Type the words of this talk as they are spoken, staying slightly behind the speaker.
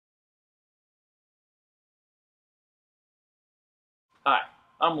Hi,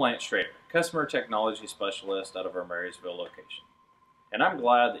 I'm Lance Schrader, Customer Technology Specialist out of our Marysville location, and I'm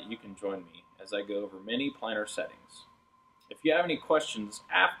glad that you can join me as I go over many planter settings. If you have any questions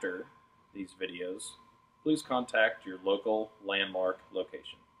after these videos, please contact your local landmark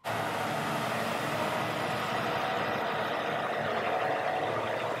location.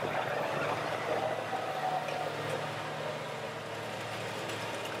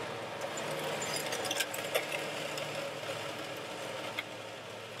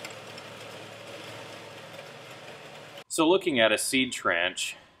 So looking at a seed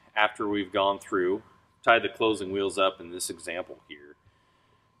trench after we've gone through, tied the closing wheels up in this example here,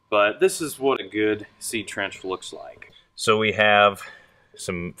 but this is what a good seed trench looks like. So we have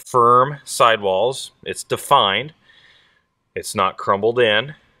some firm sidewalls. It's defined. It's not crumbled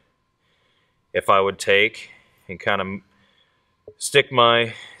in. If I would take and kind of stick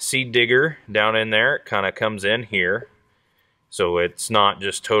my seed digger down in there, it kind of comes in here. So it's not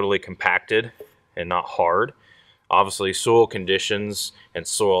just totally compacted and not hard. Obviously, soil conditions and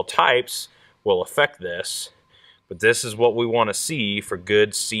soil types will affect this, but this is what we want to see for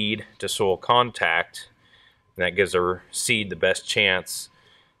good seed to soil contact. And that gives our seed the best chance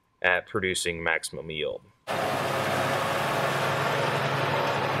at producing maximum yield.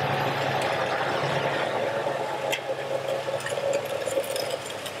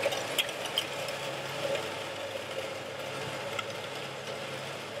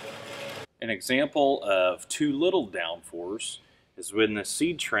 An example of too little downforce is when the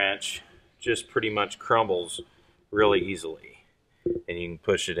seed trench just pretty much crumbles really easily and you can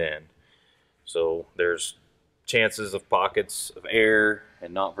push it in. So there's chances of pockets of air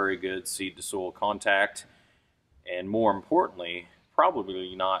and not very good seed to soil contact, and more importantly,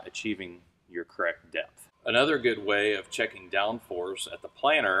 probably not achieving your correct depth. Another good way of checking downforce at the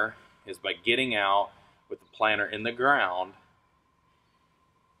planter is by getting out with the planter in the ground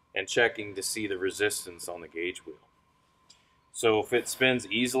and checking to see the resistance on the gauge wheel. So if it spins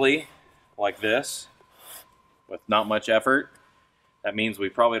easily like this with not much effort, that means we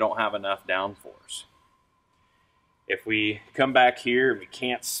probably don't have enough downforce. If we come back here and we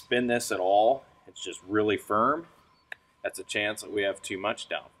can't spin this at all, it's just really firm, that's a chance that we have too much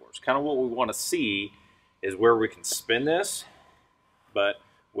downforce. Kind of what we want to see is where we can spin this, but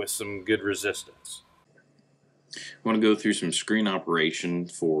with some good resistance. I want to go through some screen operation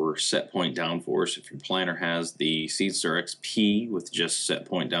for SetPoint Downforce. If your planter has the SeedStar XP with just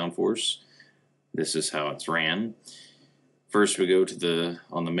SetPoint Downforce, this is how it's ran. First we go to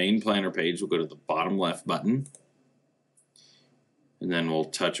on the main planter page, we'll go to the bottom left button, and then we'll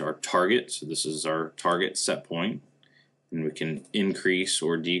touch our target. So this is our target set point, and we can increase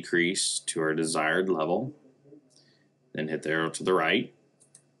or decrease to our desired level. Then hit the arrow to the right.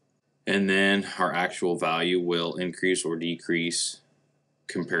 And then our actual value will increase or decrease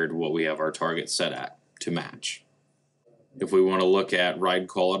compared to what we have our target set at to match. If we want to look at ride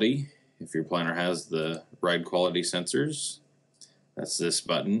quality, if your planter has the ride quality sensors, that's this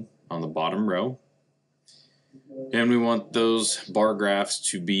button on the bottom row. And we want those bar graphs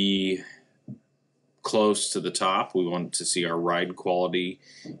to be close to the top. We want to see our ride quality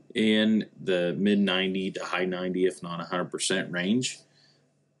in the mid 90 to high 90, if not 100% range.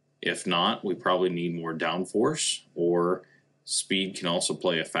 If not, we probably need more downforce, or speed can also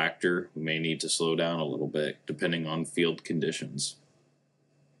play a factor. We may need to slow down a little bit depending on field conditions.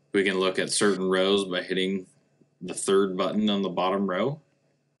 We can look at certain rows by hitting the third button on the bottom row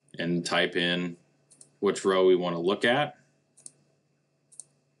and type in which row we want to look at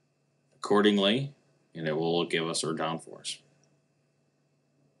accordingly, and it will give us our downforce.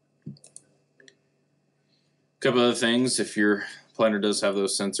 A couple other things, if your planter does have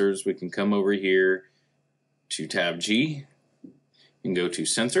those sensors, we can come over here to tab G and go to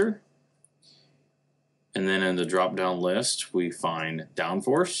sensor, and then in the drop down list we find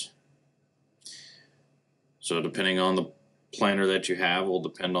downforce. So depending on the planter that you have will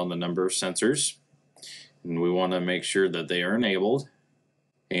depend on the number of sensors, and we want to make sure that they are enabled.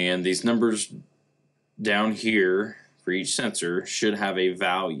 And these numbers down here for each sensor should have a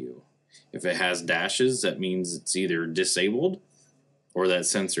value. If it has dashes, that means it's either disabled or that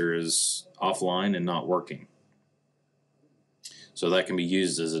sensor is offline and not working. So that can be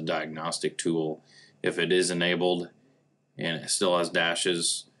used as a diagnostic tool. If it is enabled and it still has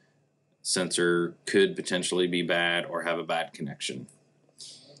dashes, sensor could potentially be bad or have a bad connection.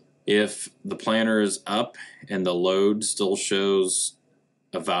 If the planter is up and the load still shows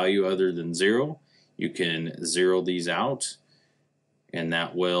a value other than 0, you can 0 these out, and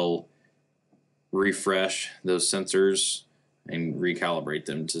that will refresh those sensors and recalibrate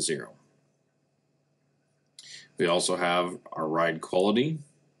them to 0. We also have our ride quality.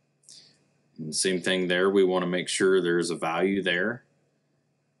 And same thing there, we want to make sure there's a value there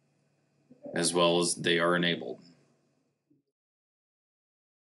as well as they are enabled.